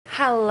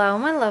Hello,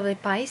 my lovely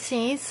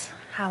Pisces.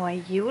 How are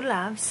you,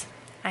 loves?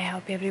 I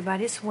hope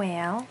everybody's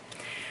well.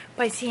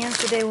 Pisceans,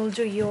 today we'll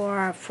do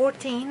your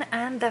 14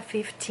 and the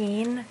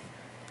 15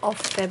 of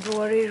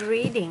February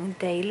reading,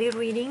 daily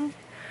reading,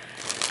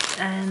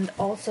 and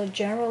also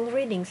general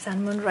reading,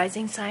 Sun, Moon,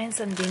 Rising Signs,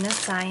 and Venus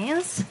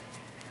Signs.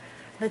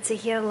 Let's see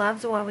here,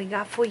 loves, what we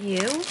got for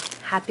you.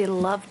 Happy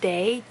Love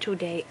Day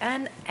today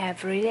and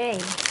every day.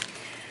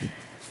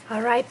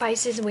 Alright,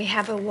 Pisces, we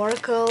have a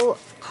Oracle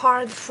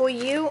card for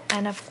you,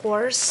 and of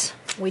course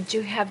we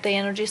do have the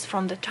energies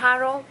from the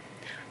tarot.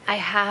 I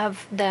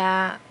have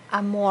the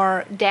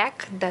Amor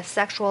deck, the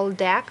sexual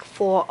deck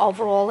for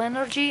overall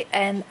energy,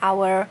 and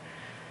our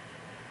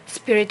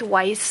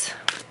Spirit-wise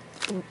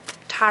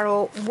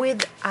tarot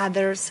with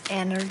others'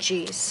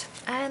 energies,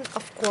 and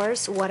of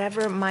course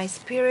whatever my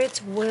spirit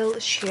will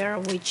share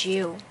with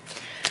you.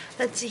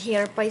 Let's see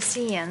here,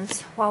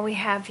 Pisceans, while we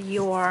have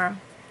your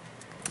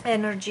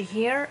energy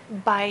here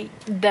by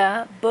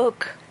the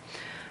book.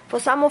 For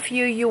some of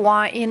you, you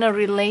are in a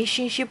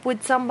relationship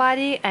with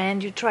somebody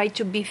and you try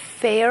to be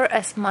fair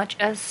as much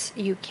as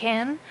you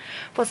can.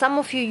 For some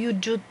of you, you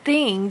do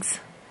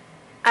things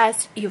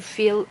as you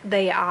feel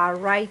they are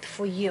right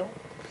for you.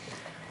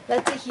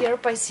 Let's see here,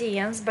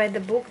 Pisceans, by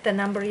the book, the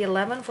number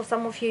 11. For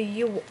some of you,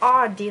 you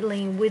are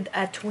dealing with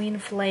a twin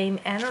flame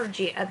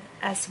energy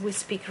as we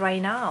speak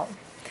right now.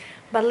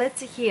 But let's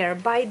see here,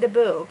 by the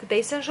book, the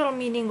essential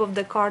meaning of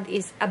the card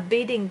is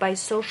abiding by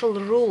social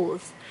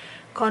rules,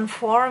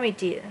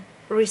 conformity,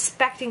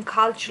 respecting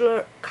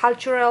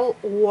cultural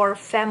or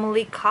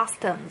family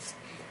customs,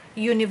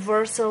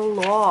 universal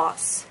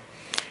laws.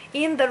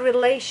 In the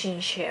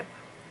relationship,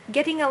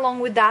 getting along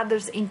with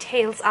others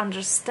entails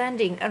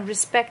understanding and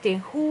respecting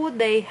who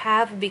they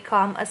have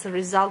become as a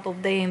result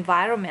of their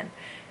environment,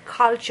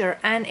 culture,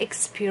 and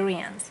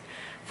experience.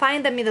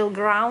 Find the middle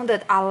ground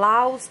that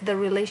allows the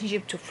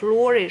relationship to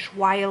flourish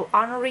while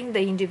honoring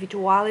the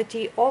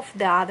individuality of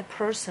the other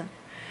person.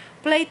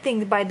 Play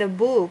things by the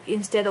book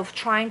instead of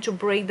trying to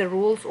break the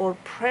rules or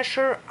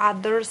pressure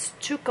others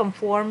to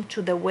conform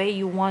to the way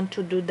you want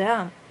to do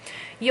them.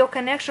 Your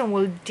connection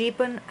will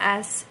deepen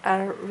as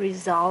a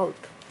result.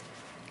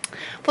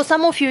 For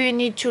some of you, you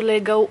need to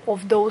let go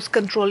of those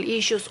control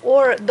issues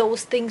or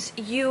those things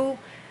you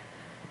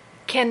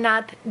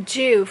cannot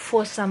do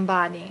for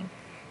somebody.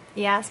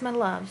 Yes, my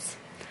loves.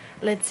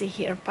 Let's see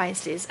here,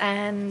 Pisces.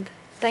 And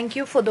thank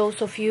you for those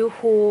of you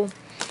who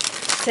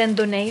send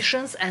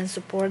donations and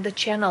support the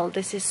channel.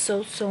 This is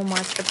so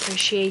much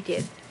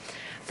appreciated.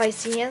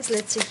 Pisceans,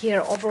 let's see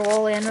here,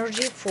 overall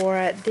energy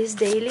for this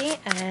daily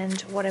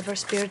and whatever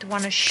spirit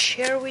want to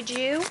share with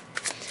you.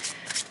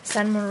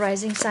 Sun, Moon,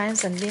 Rising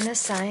Signs, and Venus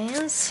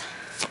Signs.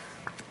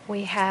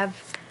 We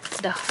have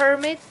the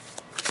Hermit,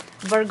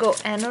 Virgo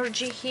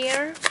energy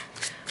here.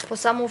 For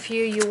some of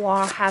you, you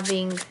are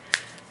having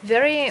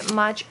very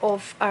much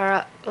of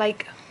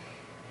like,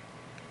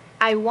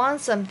 I want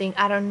something,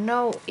 I don't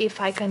know if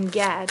I can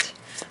get.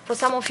 For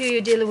some of you,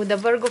 you're dealing with the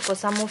Virgo. For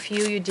some of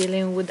you, you're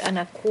dealing with an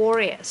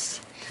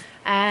Aquarius.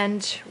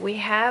 And we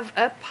have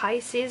a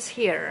Pisces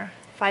here,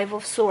 Five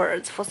of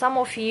Swords. For some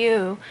of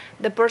you,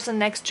 the person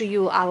next to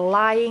you are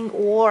lying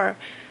or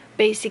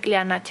basically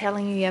are not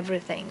telling you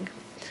everything.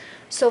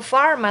 So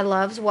far, my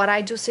loves, what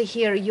I do see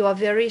here, you are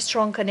very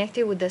strong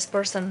connected with this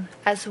person,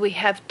 as we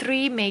have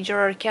three major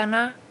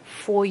arcana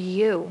for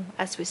you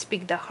as we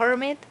speak: the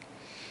Hermit,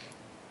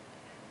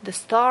 the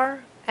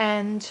Star,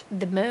 and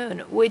the Moon,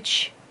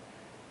 which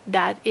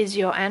that is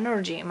your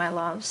energy, my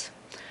loves.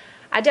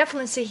 I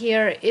definitely see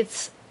here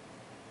it's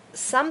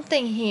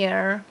something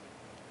here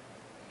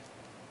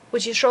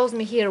which it shows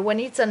me here when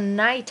it's a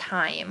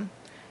nighttime,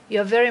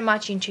 you're very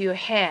much into your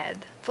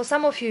head. For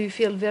some of you, you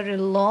feel very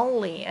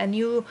lonely and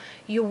you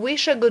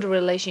wish a good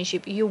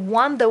relationship, you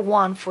want the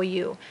one for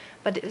you,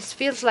 but it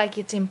feels like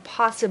it's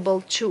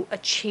impossible to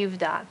achieve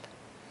that.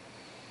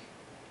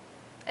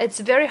 It's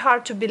very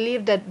hard to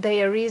believe that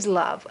there is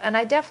love. And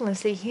I definitely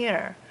see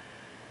here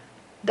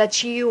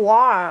that you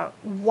are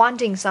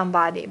wanting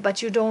somebody,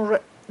 but you don't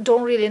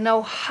really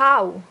know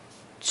how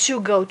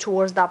to go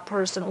towards that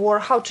person or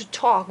how to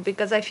talk,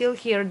 because I feel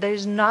here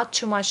there's not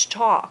too much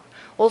talk.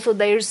 Also,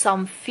 there's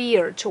some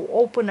fear to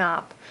open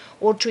up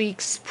or to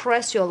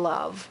express your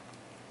love.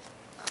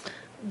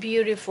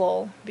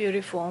 Beautiful,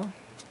 beautiful.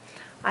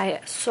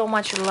 I so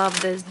much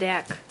love this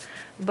deck.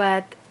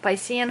 But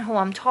Piscean, who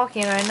I'm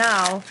talking right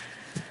now,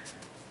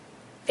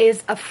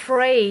 is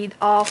afraid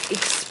of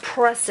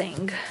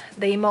expressing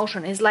the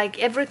emotion. It's like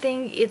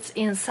everything it's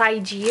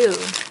inside you.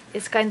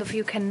 It's kind of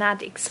you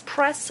cannot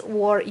express,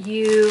 or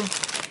you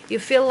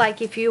feel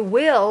like if you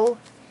will,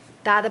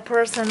 the other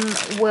person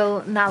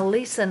will not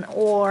listen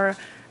or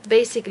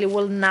basically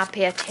will not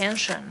pay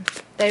attention.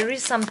 There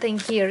is something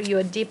here you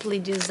are deeply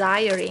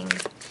desiring.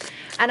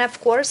 And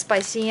of course,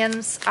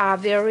 Pisceans are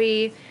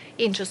very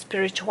into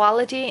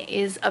spirituality,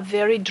 is a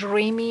very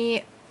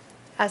dreamy,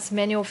 as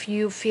many of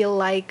you feel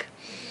like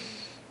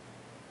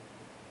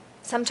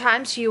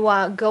sometimes you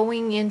are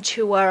going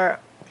into a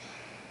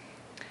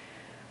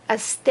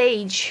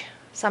stage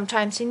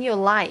sometimes in your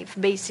life.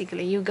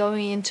 Basically, you're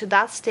going into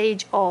that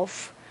stage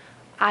of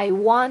I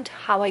want,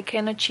 how I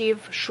can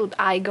achieve, should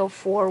I go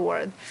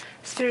forward.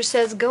 Spirit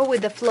says go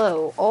with the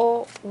flow,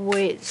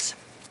 always.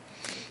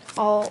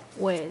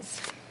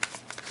 Always.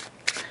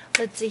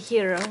 Let's see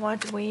here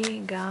what we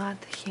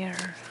got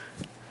here.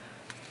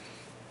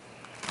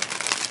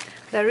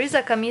 There is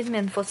a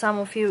commitment for some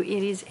of you,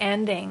 it is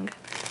ending.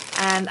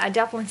 And I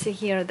definitely see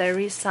here there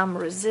is some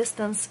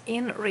resistance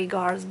in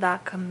regards to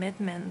that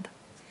commitment.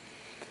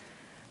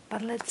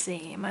 But let's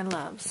see, my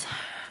loves.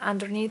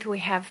 Underneath we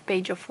have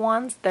Page of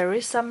Wands. There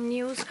is some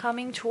news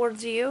coming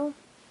towards you.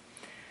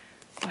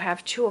 We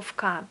have Two of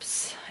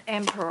Cups,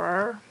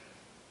 Emperor,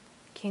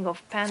 King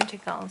of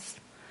Pentacles.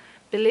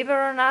 Believe it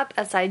or not,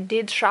 as I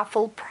did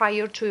shuffle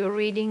prior to your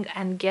reading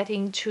and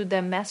getting to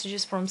the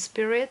messages from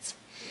spirits,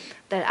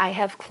 that I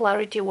have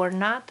clarity or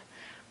not,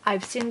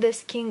 I've seen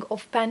this King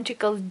of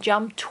Pentacles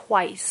jump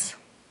twice.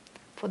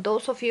 For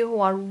those of you who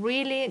are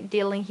really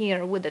dealing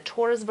here with the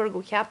Taurus,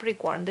 Virgo,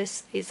 Capricorn,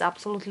 this is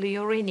absolutely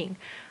your reading.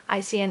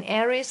 I see an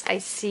Aries, I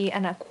see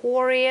an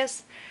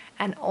Aquarius,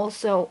 and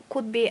also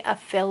could be a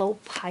fellow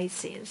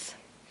Pisces.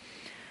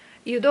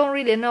 You don't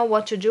really know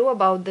what to do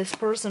about this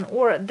person,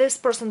 or this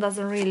person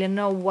doesn't really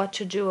know what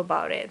to do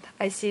about it.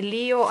 I see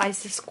Leo, I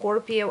see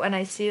Scorpio, and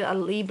I see a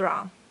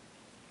Libra.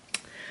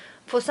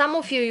 For some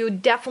of you, you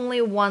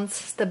definitely want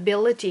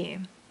stability,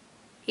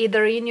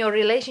 either in your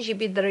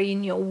relationship, either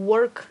in your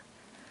work.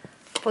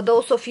 For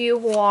those of you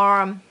who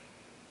are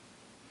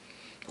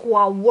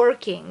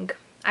working,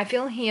 I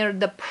feel here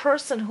the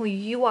person who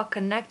you are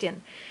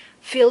connecting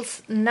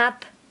feels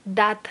not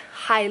that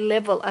high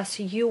level as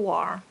you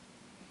are.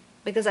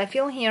 Because I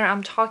feel here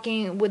I'm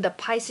talking with the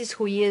Pisces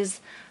who is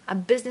a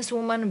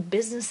businesswoman,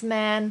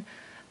 businessman,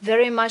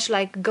 very much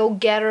like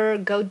go-getter,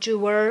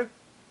 go-doer.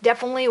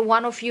 Definitely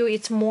one of you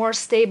is more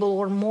stable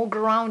or more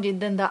grounded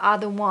than the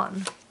other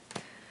one.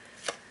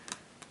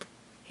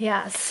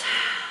 Yes.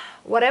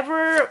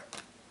 Whatever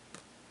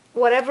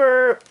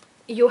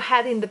you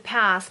had in the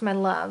past, my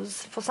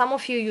loves, for some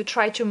of you, you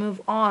try to move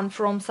on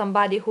from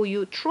somebody who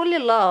you truly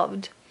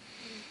loved.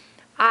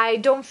 I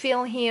don't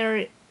feel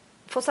here,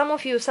 for some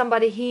of you,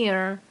 somebody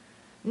here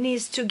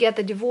needs to get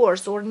a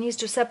divorce or needs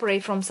to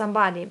separate from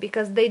somebody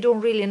because they don't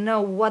really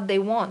know what they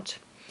want.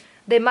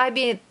 They might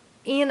be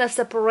in a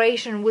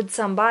separation with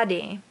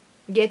somebody,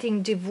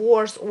 getting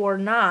divorced or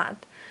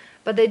not,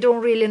 but they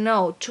don't really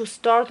know to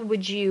start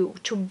with you,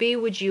 to be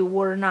with you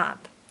or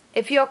not.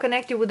 If you are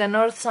connected with an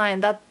earth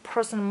sign, that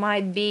person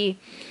might be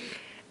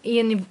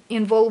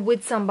involved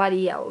with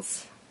somebody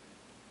else.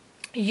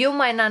 You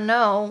might not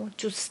know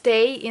to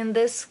stay in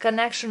this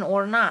connection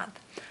or not,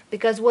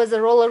 because it was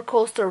a roller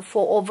coaster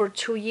for over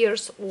 2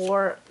 years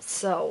or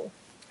so.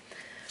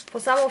 For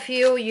some of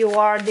you, you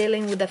are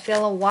dealing with a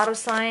fellow water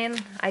sign.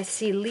 I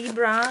see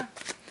Libra,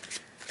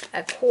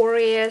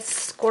 Aquarius,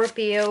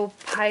 Scorpio,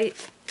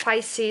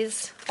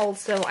 Pisces.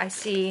 Also, I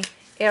see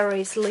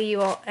Aries,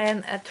 Leo,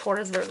 and a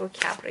Taurus, Virgo,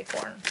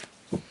 Capricorn.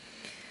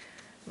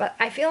 But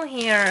I feel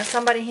here,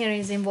 somebody here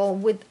is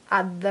involved with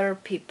other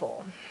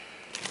people.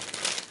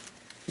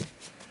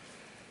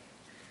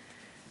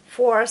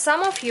 For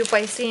some of you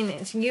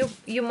Pisceans,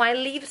 you might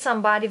leave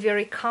somebody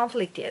very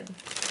conflicted.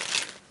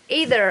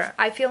 Either,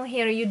 I feel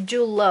here, you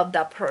do love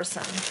that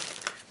person,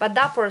 but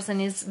that person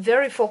is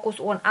very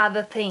focused on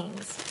other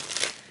things.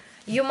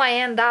 You might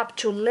end up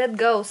to let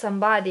go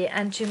somebody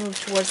and to move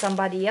towards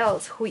somebody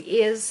else who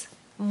is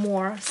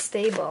more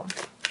stable.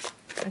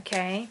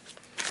 Okay?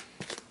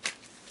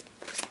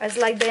 It's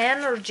like the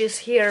energies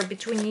here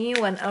between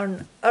you and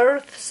an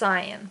earth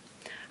sign.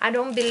 I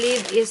don't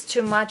believe it's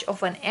too much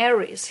of an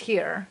Aries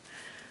here,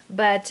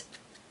 but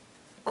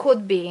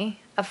could be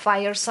a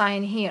fire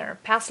sign here.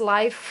 Past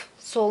life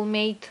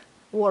soulmate,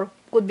 or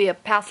could be a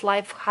past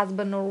life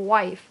husband or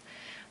wife.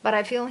 But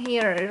I feel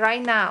here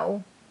right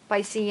now,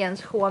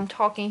 Pisceans, who I'm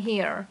talking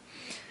here,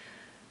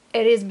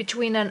 it is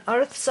between an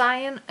earth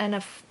sign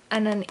and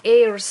an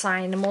air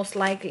sign, most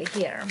likely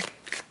here.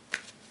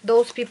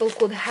 Those people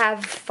could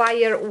have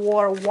fire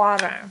or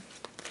water.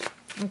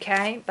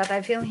 Okay, but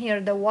I feel here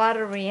the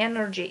watery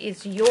energy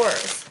is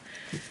yours.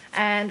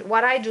 And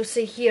what I do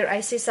see here,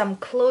 I see some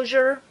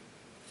closure,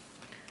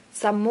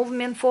 some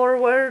movement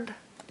forward.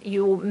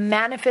 You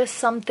manifest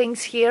some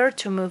things here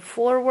to move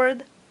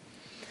forward.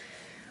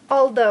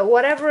 Although,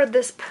 whatever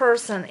this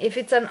person, if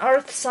it's an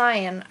earth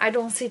sign, I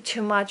don't see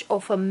too much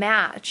of a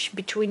match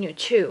between you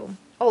two.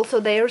 Also,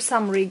 there's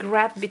some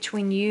regret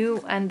between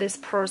you and this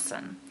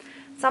person.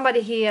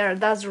 Somebody here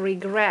does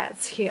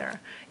regrets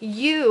here.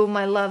 You,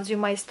 my loves, you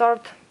might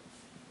start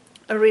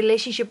a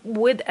relationship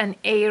with an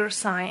air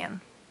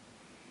sign.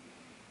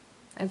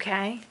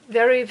 Okay?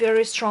 Very,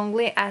 very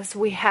strongly, as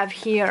we have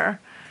here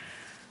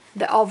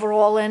the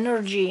overall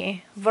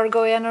energy,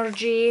 Virgo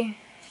energy,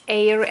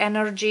 air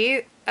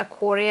energy,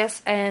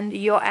 Aquarius, and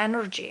your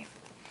energy.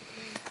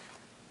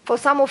 For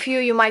some of you,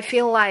 you might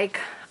feel like,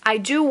 I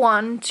do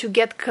want to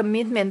get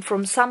commitment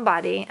from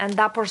somebody and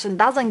that person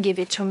doesn't give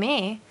it to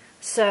me,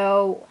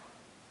 so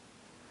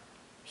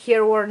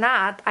here or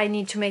not, I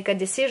need to make a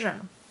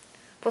decision.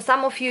 For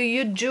some of you,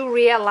 you do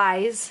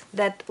realize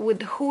that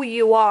with who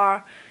you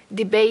are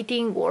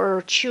debating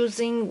or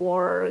choosing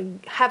or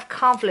have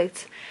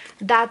conflicts,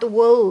 that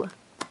will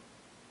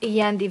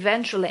end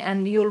eventually,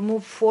 and you'll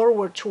move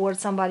forward towards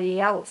somebody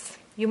else.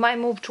 You might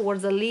move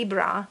towards a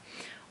Libra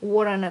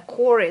or an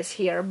Aquarius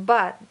here,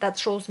 but that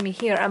shows me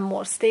here a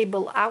more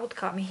stable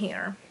outcome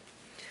here.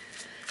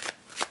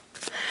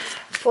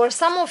 For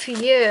some of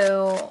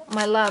you,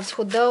 my loves,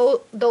 who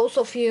those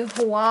of you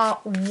who are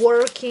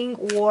working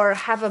or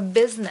have a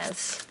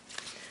business,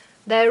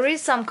 there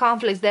is some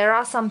conflict. There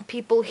are some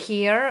people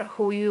here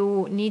who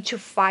you need to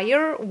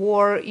fire,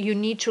 or you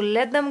need to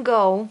let them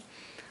go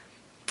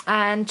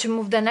and to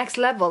move the next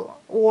level,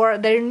 or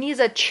there needs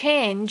a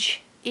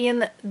change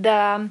in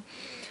the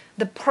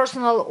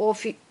personal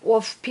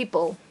of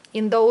people,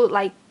 in those,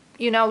 like,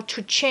 you know,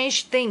 to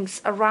change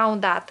things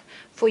around that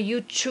for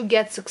you to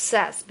get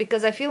success.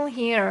 Because I feel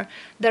here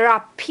there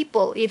are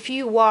people, if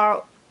you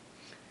are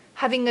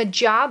having a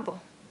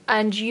job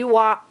and you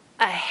are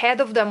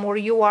ahead of them, or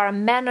you are a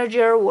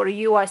manager, or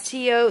you are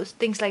CEO,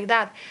 things like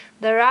that,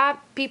 there are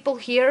people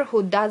here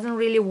who doesn't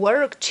really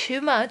work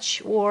too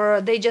much,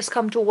 or they just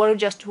come to work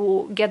just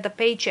to get the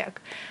paycheck.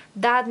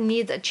 That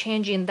needs a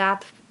change in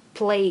that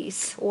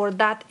place, or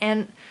that,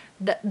 and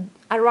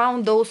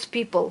around those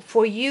people,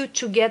 for you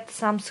to get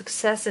some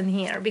success in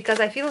here. Because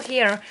I feel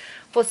here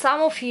for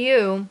some of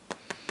you,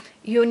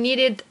 you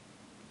needed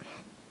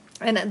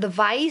an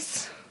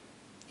advice.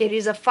 It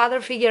is a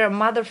father figure, a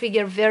mother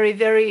figure, very,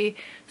 very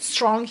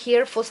strong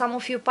here for some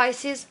of you,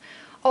 Pisces.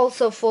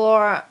 Also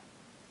for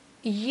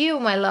you,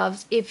 my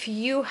loves, if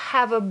you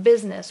have a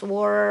business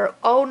or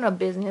own a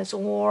business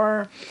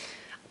or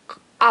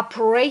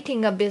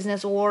operating a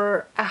business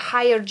or a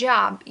higher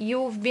job,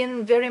 you've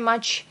been very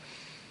much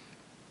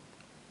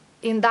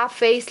in that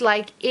phase,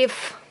 like,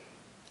 if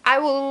I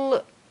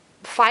will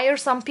fire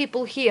some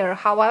people here,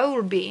 how I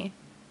will be.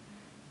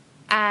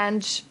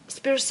 And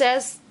Spirit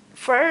says,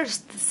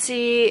 first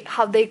see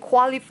how they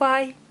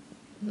qualify,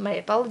 my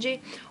apology,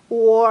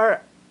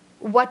 or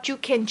what you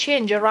can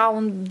change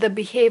around the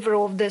behavior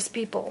of these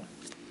people.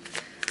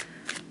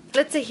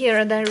 Let's see here,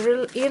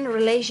 in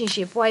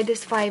relationship, why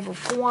this Five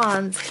of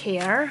Wands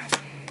here,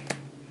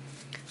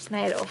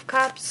 Knight of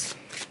Cups,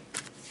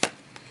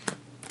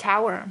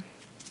 Tower.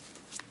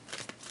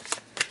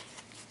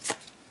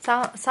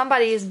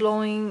 Somebody is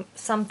blowing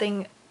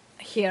something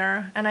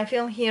here, and I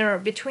feel here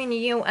between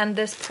you and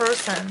this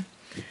person,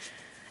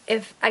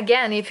 if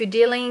you're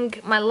dealing,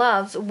 my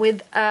loves,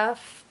 with a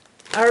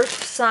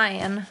earth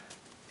sign,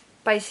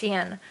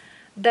 Piscean,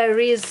 there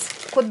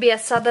could be a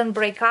sudden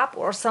breakup,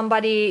 or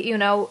somebody, you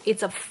know,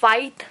 it's a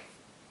fight,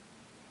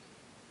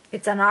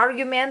 it's an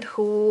argument,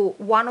 who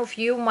one of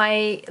you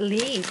might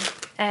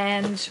leave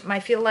and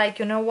might feel like,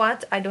 you know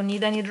what, I don't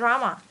need any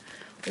drama.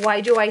 Why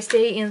do I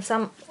stay in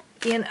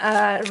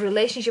a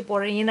relationship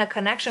or in a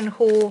connection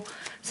who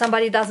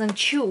somebody doesn't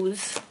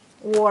choose,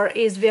 or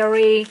is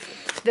very,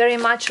 very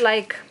much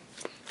like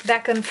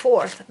back and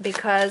forth,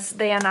 because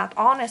they are not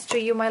honest to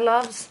you, my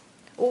loves.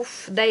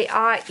 Oof, they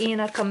are in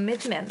a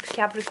commitment,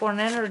 Capricorn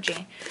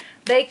energy.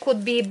 They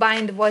could be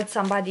bind with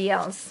somebody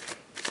else.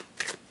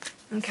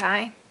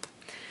 Okay?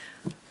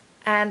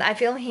 And I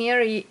feel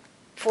here,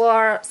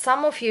 for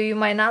some of you, you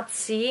might not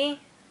see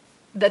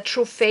the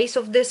true face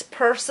of this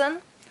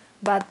person,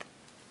 but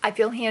I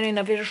feel here in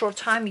a very short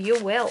time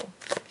you will.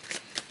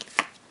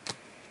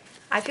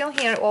 I feel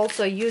here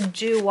also you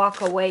do walk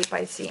away,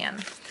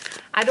 Piscean.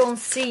 I don't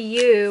see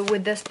you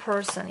with this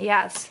person.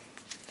 Yes.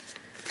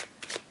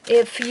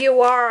 If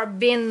you are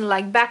being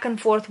like back and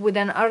forth with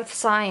an earth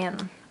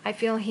sign, I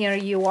feel here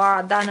you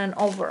are done and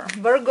over.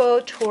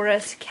 Virgo,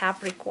 Taurus,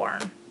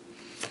 Capricorn.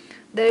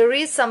 There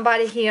is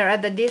somebody here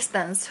at the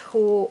distance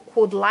who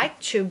would like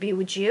to be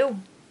with you.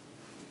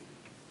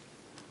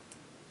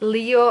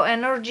 Leo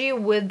energy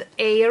with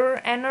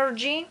air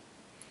energy,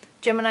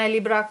 Gemini,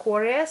 Libra,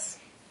 Aquarius,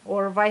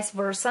 or vice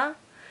versa.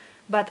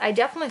 But I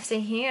definitely see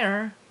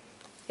here,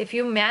 if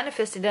you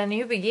manifested a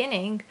new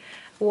beginning,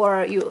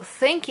 or you're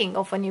thinking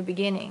of a new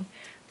beginning,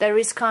 there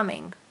is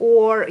coming.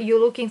 Or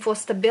you're looking for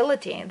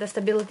stability, the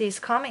stability is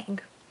coming.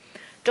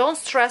 Don't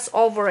stress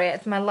over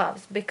it, my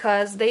loves,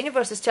 because the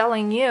universe is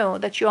telling you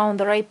that you're on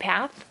the right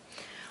path.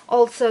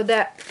 Also,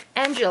 the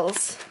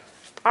angels,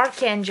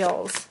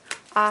 archangels,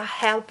 are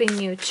helping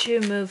you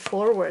to move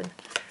forward.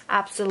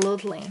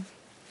 Absolutely.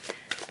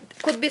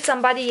 Could be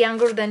somebody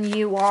younger than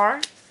you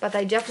are, but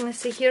I definitely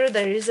see here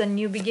there is a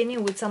new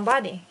beginning with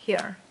somebody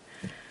here.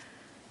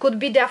 Could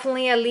be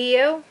definitely a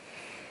Leo,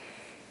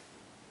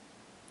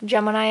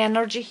 Gemini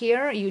energy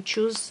here. You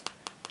choose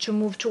to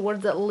move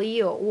towards a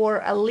Leo,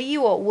 or a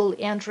Leo will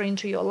enter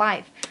into your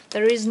life.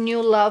 There is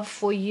new love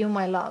for you,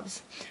 my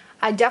loves.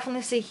 I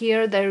definitely see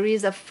here there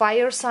is a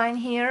fire sign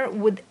here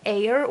with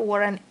air,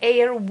 or an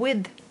air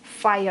with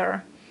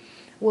fire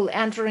will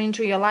enter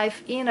into your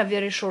life in a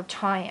very short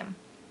time.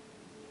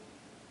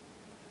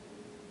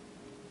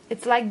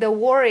 It's like the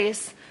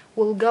worries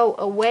will go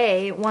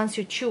away once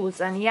you choose.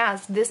 And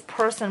yes, this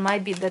person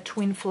might be the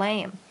twin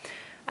flame.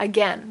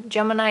 Again,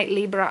 Gemini,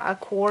 Libra,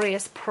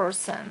 Aquarius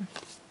person.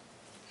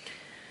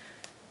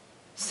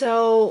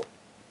 So,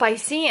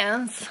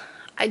 Pisceans,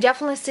 I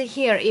definitely see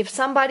here, if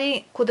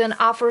somebody couldn't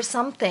offer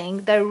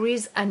something, there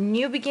is a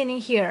new beginning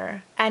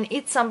here, and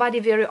it's somebody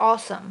very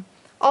awesome.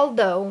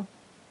 Although,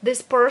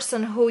 this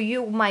person who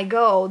you might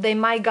go, they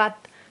might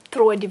got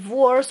through a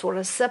divorce or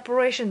a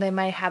separation, they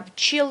might have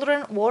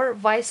children, or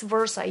vice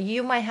versa,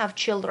 you might have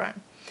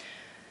children.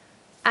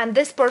 And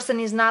this person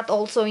is not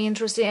also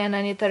interested in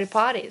any third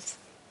parties.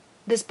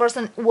 This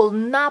person will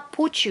not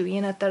put you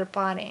in a third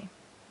party.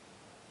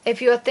 If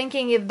you're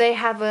thinking if they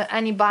have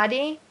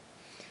anybody,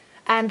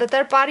 and the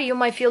third party, you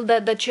might feel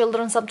that the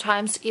children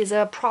sometimes is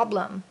a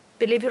problem.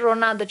 Believe it or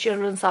not, the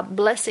children are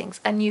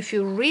blessings. And if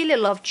you really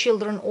love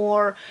children,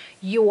 or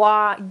you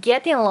are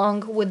getting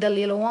along with the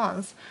little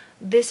ones,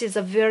 this is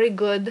a very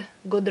good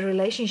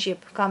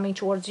relationship coming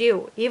towards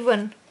you.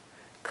 Even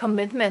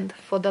commitment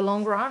for the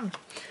long run.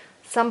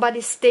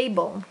 Somebody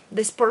stable.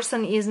 This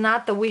person is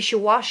not the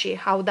wishy-washy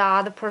how the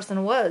other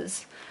person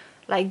was.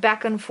 Like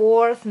back and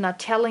forth, not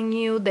telling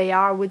you they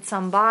are with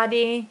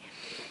somebody.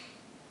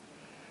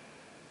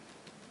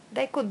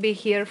 They could be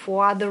here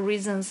for other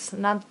reasons,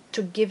 not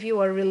to give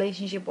you a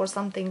relationship or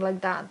something like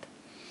that.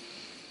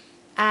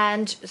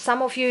 And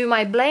some of you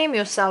might blame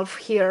yourself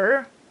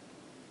here,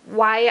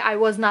 why I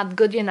was not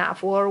good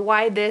enough, or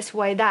why this,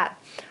 why that.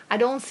 I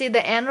don't see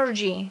the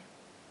energy.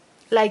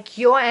 Like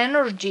your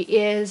energy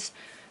is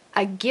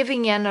a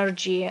giving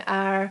energy,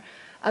 or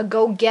a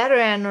go-getter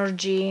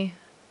energy,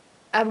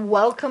 a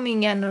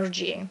welcoming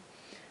energy.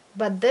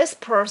 But this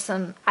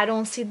person, I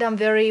don't see them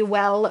very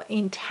well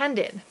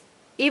intended.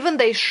 Even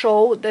they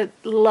show the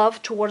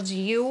love towards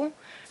you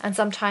and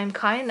sometimes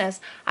kindness,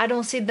 I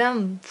don't see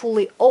them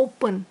fully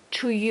open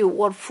to you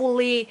or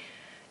fully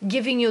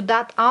giving you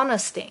that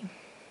honesty.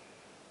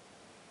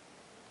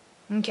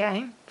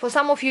 Okay? For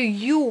some of you,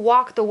 you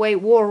walked away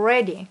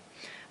already.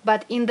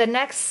 But in the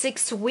next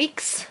 6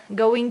 weeks,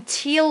 going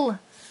till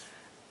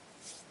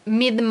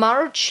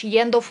mid-March,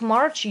 end of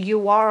March,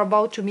 you are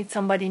about to meet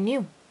somebody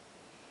new.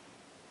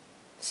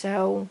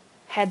 So,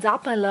 heads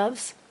up, my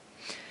loves.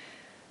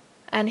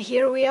 And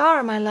here we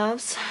are, my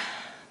loves.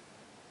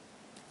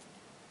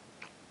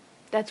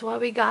 That's what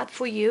we got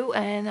for you,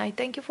 and I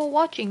thank you for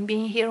watching,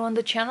 being here on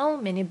the channel.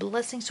 Many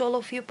blessings to all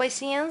of you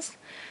Pisceans.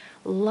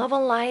 Love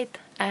and light,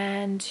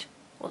 and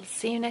we'll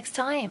see you next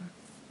time.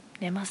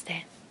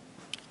 Namaste.